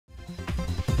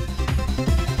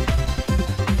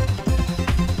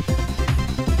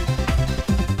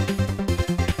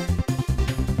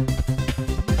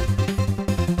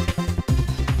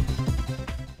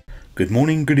Good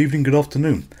morning, good evening, good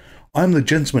afternoon. I'm the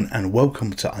Gentleman and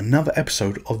welcome to another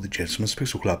episode of the Gentleman's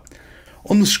Pixel Club.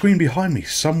 On the screen behind me,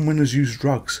 Some Winners Use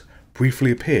Drugs briefly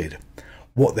appeared.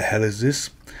 What the hell is this?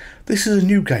 This is a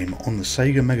new game on the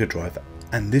Sega Mega Drive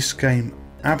and this game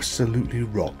absolutely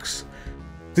rocks.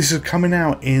 This is coming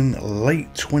out in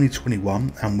late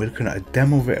 2021 and we're looking at a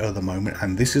demo of it at the moment,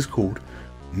 and this is called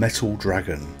Metal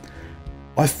Dragon.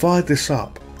 I fired this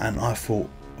up and I thought,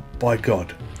 by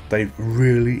God, they've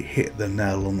really hit the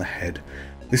nail on the head.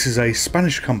 This is a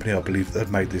Spanish company, I believe, that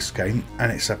have made this game,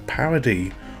 and it's a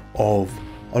parody of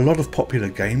a lot of popular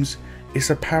games. It's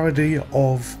a parody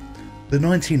of the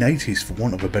 1980s, for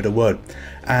want of a better word.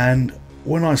 And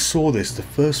when I saw this, the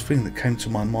first thing that came to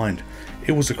my mind,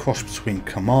 it was a cross between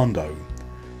Commando,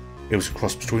 it was a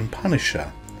cross between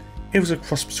Punisher, it was a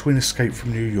cross between Escape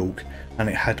from New York, and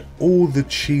it had all the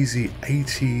cheesy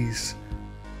 80s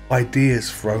ideas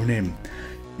thrown in.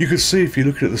 You can see, if you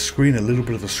look at the screen, a little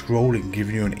bit of a scrolling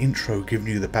giving you an intro, giving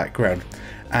you the background.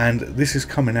 And this is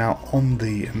coming out on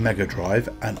the Mega Drive,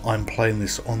 and I'm playing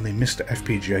this on the MiSTer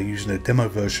FPGA using a demo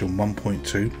version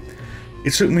 1.2.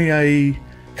 It took me a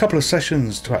couple of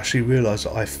sessions to actually realise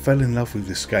that I fell in love with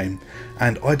this game,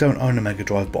 and I don't own a Mega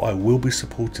Drive, but I will be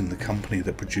supporting the company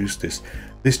that produced this.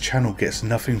 This channel gets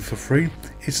nothing for free.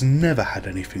 It's never had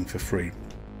anything for free.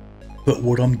 But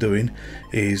what I'm doing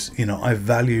is, I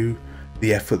value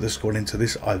the effort that's gone into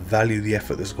this. I value the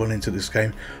effort that's gone into this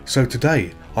game. So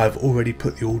today I've already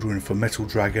put the order in for Metal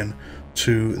Dragon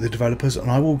to the developers, and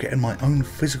I will get in my own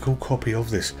physical copy of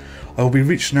this. I will be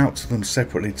reaching out to them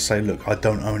separately to say, look, I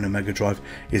don't own a Mega Drive.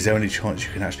 Is there any chance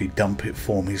you can actually dump it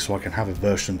for me so I can have a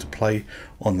version to play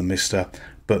on the MiSTer?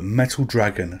 But Metal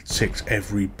Dragon ticks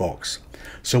every box.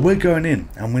 So we're going in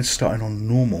and we're starting on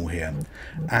normal here,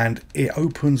 and it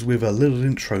opens with a little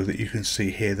intro that you can see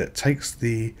here that takes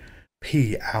the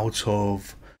P out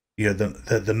of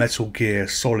the Metal Gear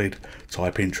Solid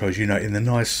type intros, in the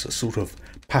nice sort of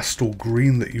pastel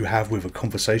green that you have with a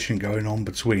conversation going on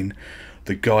between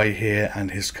the guy here and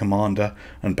his commander,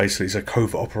 and basically it's a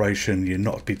covert operation. You're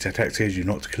not to be detected, you're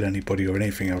not to kill anybody or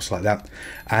anything else like that.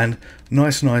 And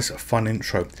nice fun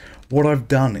intro. What I've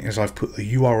done is I've put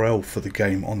the URL for the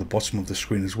game on the bottom of the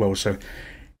screen as well, so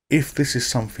if this is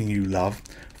something you love,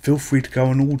 feel free to go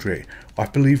and order it. I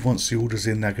believe once the order's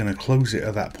in, they're going to close it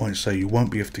at that point, so you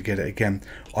won't be able to get it again.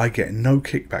 I get no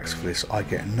kickbacks for this, I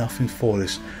get nothing for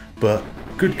this, but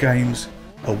good games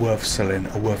are worth selling,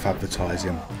 are worth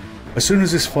advertising. As soon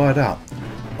as this fired up,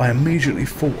 I immediately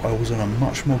thought I was on a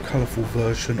much more colourful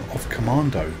version of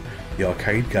Commando, the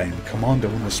arcade game, Commando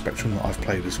on the Spectrum that I've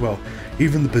played as well.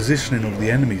 Even the positioning of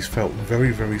the enemies felt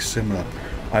very similar.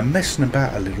 I'm messing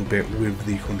about a little bit with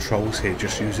the controls here,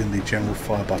 just using the general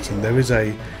fire button. There is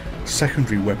a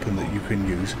secondary weapon that you can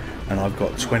use, and I've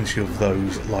got 20 of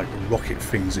those like rocket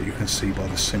things that you can see by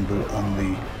the symbol on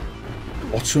the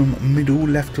bottom middle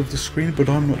left of the screen, but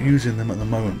I'm not using them at the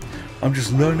moment. I'm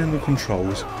just learning the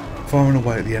controls, firing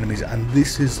away at the enemies, and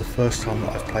this is the first time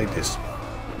that I've played this.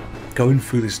 Going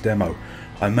through this demo,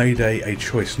 I made a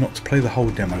choice not to play the whole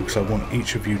demo because I want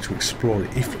each of you to explore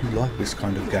it if you like this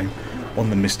kind of game on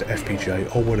the MiSTer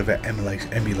FPGA or whatever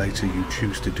emulator you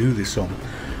choose to do this on.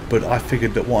 But I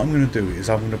figured that what I'm going to do is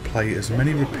I'm going to play as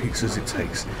many repeats as it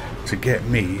takes to get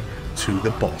me to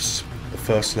the boss, the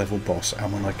first level boss,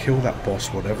 and when I kill that boss,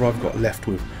 whatever I've got left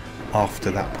with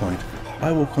after that point,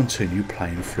 I will continue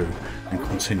playing through and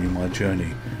continue my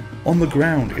journey. On the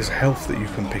ground is health that you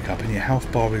can pick up, and your health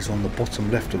bar is on the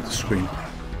bottom left of the screen,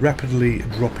 rapidly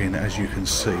dropping as you can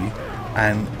see.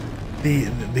 And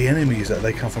the enemies, that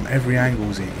they come from every angle,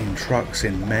 in trucks,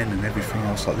 in men and everything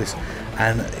else like this,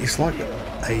 and it's like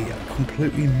a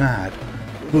completely mad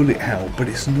bullet hell, but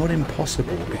it's not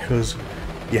impossible because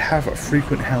you have a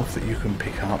frequent health that you can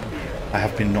pick up. I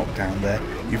have been knocked down there.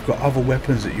 You've got other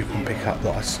weapons that you can pick up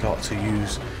that I start to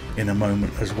use in a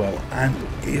moment as well, and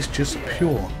it's just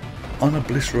pure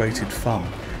unobliterated fun.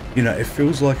 It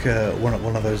feels like one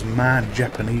of those mad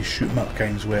Japanese shoot 'em up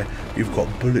games where you've got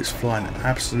bullets flying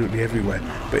absolutely everywhere,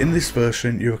 but in this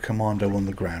version you're a commando on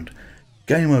the ground.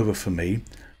 Game over for me.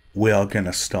 We are going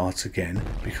to start again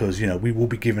because we will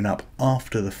be giving up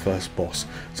after the first boss,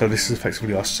 so this is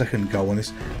effectively our second go on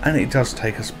this, and it does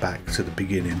take us back to the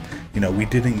beginning. We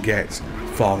didn't get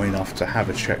far enough to have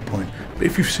a checkpoint, but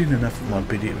if you've seen enough of my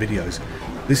videos,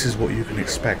 this is what you can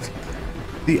expect.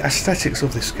 The aesthetics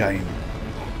of this game,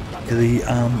 the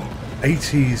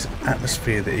 80s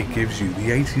atmosphere that it gives you,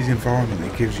 the 80s environment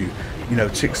it gives you,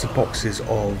 ticks the boxes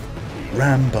of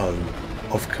Rambo,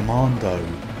 of Commando,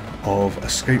 of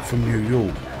Escape from New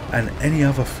York, and any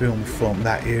other film from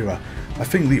that era. I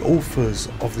think the authors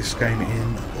of this game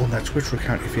on their Twitter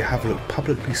account, if you have a look,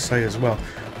 publicly say as well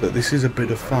that this is a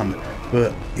bit of fun,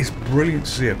 but it's brilliant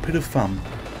to see a bit of fun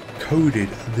coded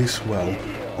this well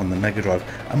on the Mega Drive.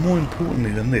 And more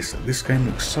importantly than this game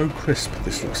looks so crisp,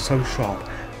 this looks so sharp,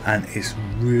 and it's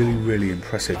really, really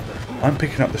impressive. I'm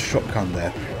picking up the shotgun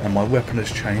there, and my weapon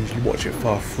has changed. You watch it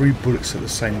fire 3 bullets at the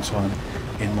same time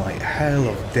in my hail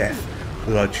of death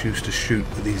that I choose to shoot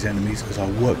at these enemies as I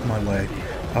work my way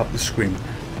up the screen.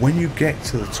 When you get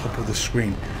to the top of the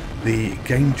screen, the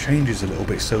game changes a little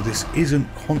bit, so this isn't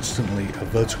constantly a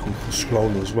vertical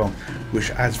scroller as well, which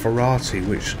adds variety,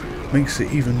 which makes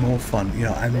it even more fun, you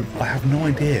know. And I have no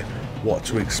idea what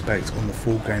to expect on the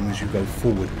full game as you go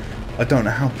forward. I don't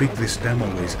know how big this demo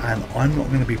is, and I'm not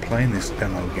going to be playing this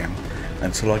demo again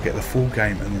until I get the full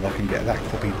game, and then I can get that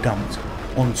copy dumped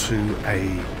onto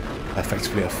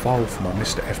effectively a file for my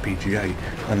MiSTer FPGA,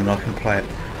 and then I can play it.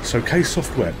 So K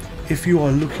Software, if you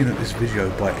are looking at this video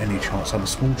by any chance, I'm a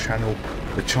small channel,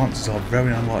 the chances are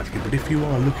very unlikely, but if you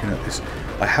are looking at this,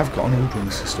 I have got an order in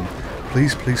the system.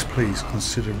 Please, please, please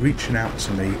consider reaching out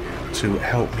to me to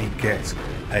help me get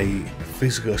a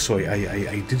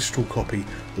digital copy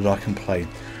that I can play.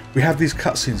 We have these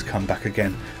cutscenes come back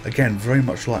again, very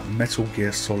much like Metal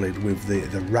Gear Solid, with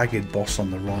the ragged boss on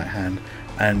the right hand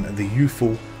and the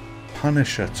youthful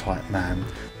Punisher type man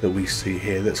that we see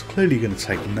here that's clearly going to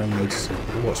take no notice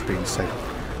of what's being said.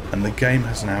 And the game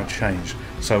has now changed,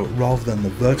 so rather than the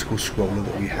vertical scroller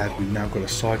that we had, we've now got a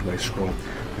sideways scroll.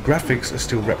 The graphics are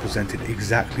still represented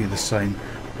exactly the same,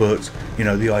 but you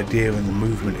know, the idea and the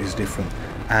movement is different.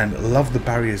 And love the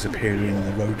barriers appearing in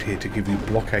the road here to give you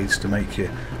blockades to make you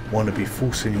want to be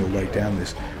forcing your way down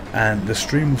this. And the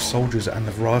stream of soldiers and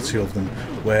the variety of them,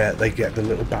 where they get the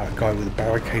little guy with the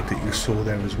barricade that you saw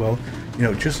there as well, you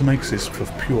know, it just makes this for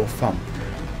pure fun.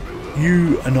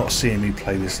 You are not seeing me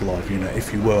play this live, you know.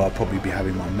 If you were, I'd probably be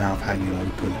having my mouth hanging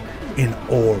open in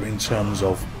awe in terms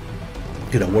of,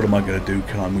 you know, what am I going to do?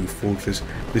 Can I move forward with this?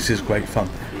 This is great fun.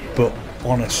 But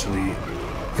honestly,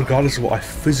 regardless of what I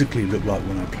physically look like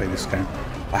when I play this game,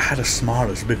 I had a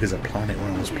smile as big as a planet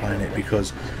when I was playing it,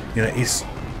 because, you know, is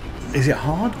it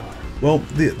hard? Well,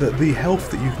 the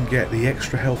health that you can get, the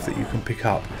extra health that you can pick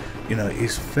up, you know,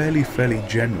 is fairly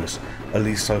generous, at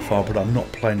least so far. But I'm not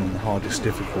playing on the hardest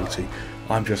difficulty.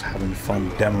 I'm just having fun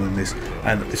demoing this,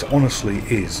 and this honestly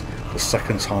is the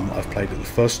second time I've played it. The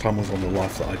first time was on the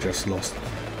life that I just lost.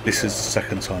 This is the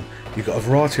second time. You've got a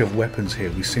variety of weapons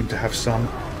here. We seem to have some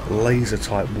laser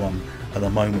type one at the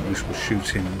moment, which was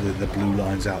shooting with the blue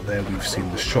lines out there. We've seen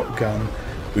the shotgun.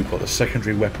 We've got the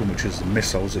secondary weapon, which is the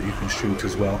missiles that you can shoot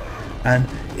as well. And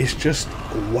it's just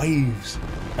waves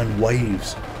and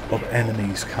waves of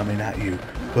enemies coming at you,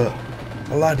 but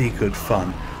bloody good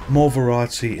fun. More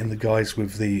variety in the guys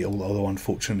with the, although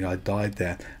unfortunately I died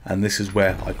there, and this is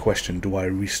where I question, do I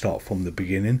restart from the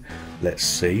beginning? Let's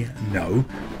see. No,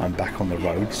 I'm back on the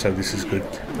road, so this is good.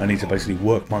 I need to basically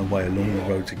work my way along the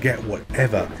road to get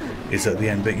whatever is at the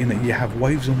end. But you know, you have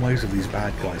waves and waves of these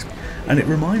bad guys, and it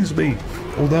reminds me,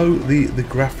 although the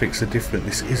graphics are different,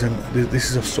 this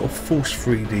is a sort of forced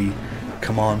 3D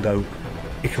Commando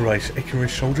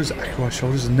Icarus Shoulders,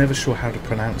 I'm never sure how to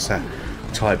pronounce that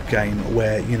type game,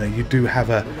 where you know, you do have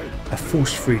a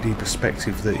forced 3D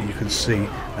perspective that you can see,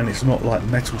 and it's not like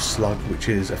Metal Slug, which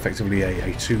is effectively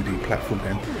a 2D platform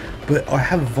game. But I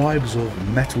have vibes of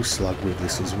Metal Slug with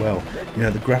this as well. You know,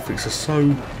 the graphics are so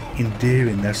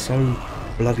endearing, they're so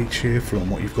bloody cheerful on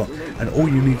what you've got, and all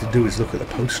you need to do is look at the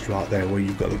poster art there, where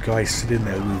you've got the guy sitting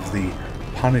there with the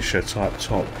Punisher type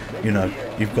top. You know,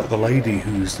 you've got the lady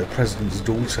who's the president's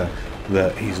daughter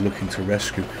that he's looking to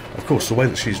rescue. Of course, the way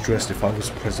that she's dressed, if I was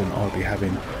president, I'd be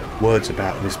having words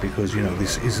about this, because you know,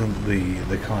 this isn't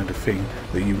the kind of thing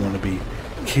that you want to be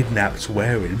kidnapped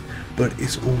wearing, but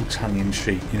it's all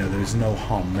tongue-in-cheek. You know, there's no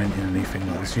harm meant in anything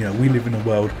like this. You know, we live in a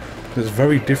world that's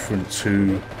very different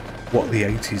to what the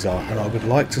 80s are, and I would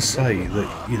like to say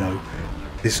that, you know,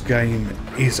 this game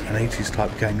is an 80s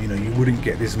type game. You know, you wouldn't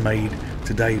get this made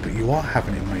today, but you are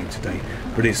having it made today.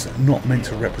 But it's not meant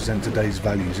to represent today's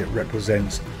values. It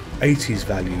represents 80s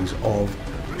values of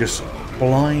just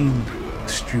blind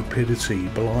stupidity,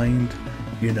 blind,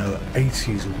 you know,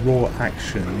 80s raw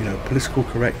action. You know, political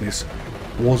correctness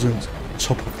wasn't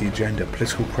top of the agenda.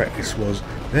 Political correctness was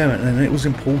there, and it was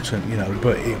important, you know,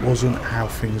 but it wasn't how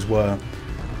things were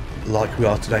like we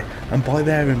are today. And by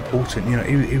there important, you know,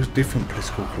 it was different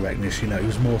political correctness. You know, it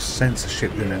was more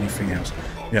censorship than anything else.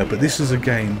 You know, but this is a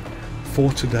game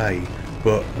for today,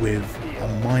 but with a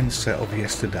mindset of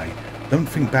yesterday. Don't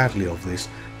think badly of this.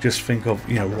 Just think of,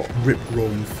 you know, what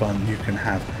rip-roaring fun you can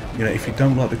have. You know, if you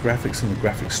don't like the graphics and the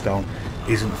graphic style,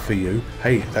 isn't for you,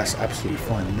 hey, that's absolutely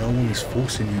fine. No one is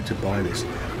forcing you to buy this.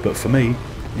 But for me,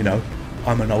 you know,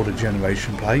 I'm an older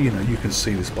generation player. You know, you can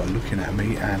see this by looking at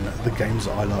me and the games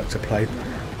that I like to play.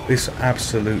 This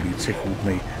absolutely tickled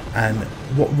me, and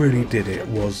what really did it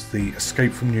was the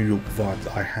Escape from New York vibe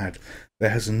that I had.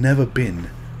 There has never been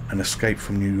an Escape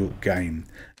from New York game,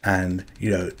 and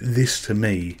you know, this to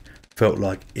me felt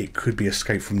like it could be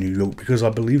Escape from New York, because I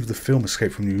believe the film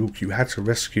Escape from New York, you had to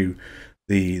rescue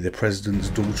the president's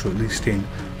daughter, at least in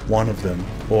one of them,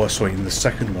 or sorry, in the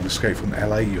second one, Escape from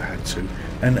LA, you had to.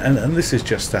 And this is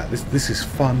just that. This is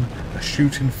fun, a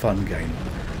shooting fun game.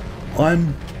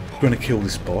 I'm going to kill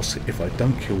this boss. If I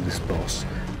don't kill this boss,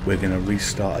 we're going to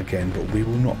restart again, but we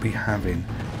will not be having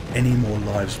any more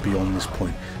lives beyond this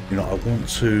point. You know, I want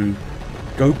to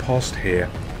go past here,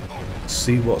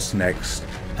 see what's next,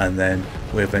 and then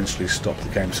we eventually stop the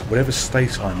game. So whatever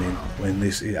state I'm in when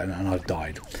this is, and I've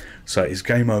died, so it's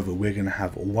game over. We're going to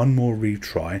have one more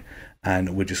retry,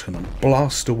 and we're just going to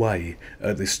blast away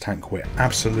at this tank. We're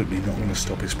absolutely not going to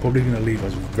stop. It's probably going to leave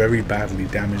us very badly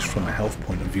damaged from a health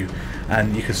point of view,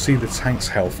 and you can see the tank's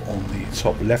health on the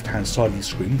top left hand side of the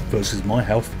screen versus my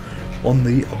health on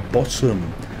the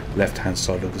bottom left hand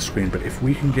side of the screen. But if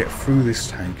we can get through this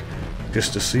tank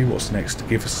just to see what's next, to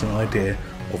give us an idea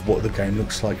of what the game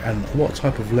looks like and what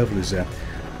type of level is there,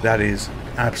 that is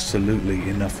absolutely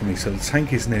enough for me. So the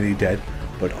tank is nearly dead,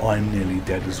 but I'm nearly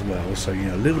dead as well. So, you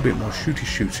know, a little bit more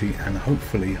shooty, and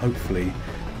hopefully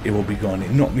it will be gone.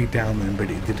 It knocked me down then,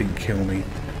 but it didn't kill me.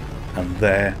 And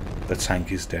there, the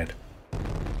tank is dead.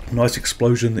 Nice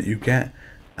explosion that you get,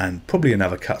 and probably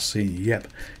another cutscene. Yep,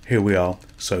 here we are.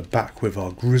 So back with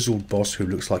our grizzled boss, who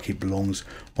looks like he belongs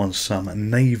on some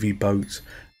navy boat,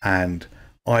 and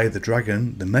I, the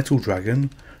dragon, the metal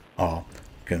dragon, are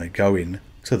going to go in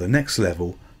to the next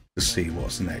level to see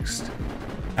what's next.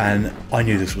 And I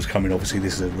knew this was coming. Obviously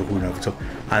this is a recording over top,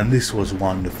 and this was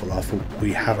wonderful. I thought,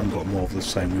 we haven't got more of the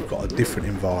same. We've got a different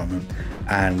environment,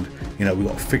 and you know, we've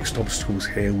got fixed obstacles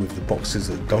here with the boxes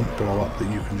that don't blow up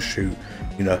that you can shoot.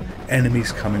 You know,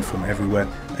 enemies coming from everywhere.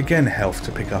 Again, health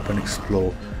to pick up and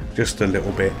explore just a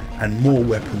little bit, and more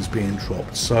weapons being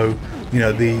dropped. So, you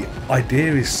know, the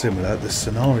idea is similar, the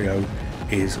scenario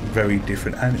is very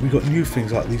different, and we've got new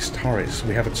things like these turrets.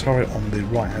 We have a turret on the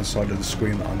right hand side of the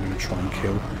screen that I'm going to try and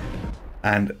kill,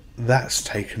 and that's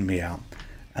taken me out,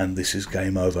 and this is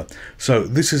game over. So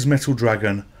this is Metal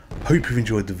Dragon. Hope you've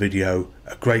enjoyed the video.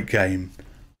 A great game.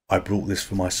 I brought this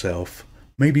for myself.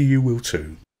 Maybe you will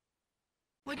too.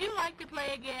 Would you like to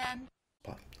play again?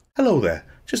 But hello there,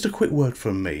 just a quick word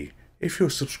from me. If you're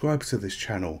subscribed to this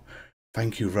channel,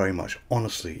 thank you very much.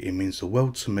 Honestly, it means the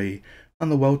world to me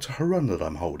and the world to Harun that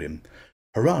I'm holding.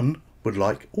 Harun would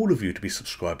like all of you to be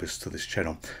subscribers to this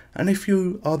channel. And if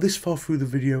you are this far through the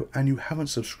video and you haven't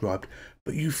subscribed,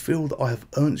 but you feel that I have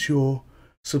earned your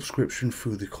subscription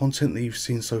through the content that you've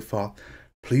seen so far,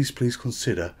 please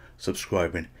consider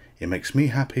subscribing. It makes me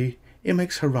happy, it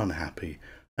makes Harun happy,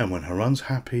 and when Harun's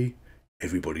happy,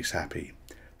 everybody's happy.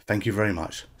 Thank you very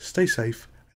much. Stay safe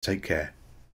and take care.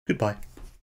 Goodbye.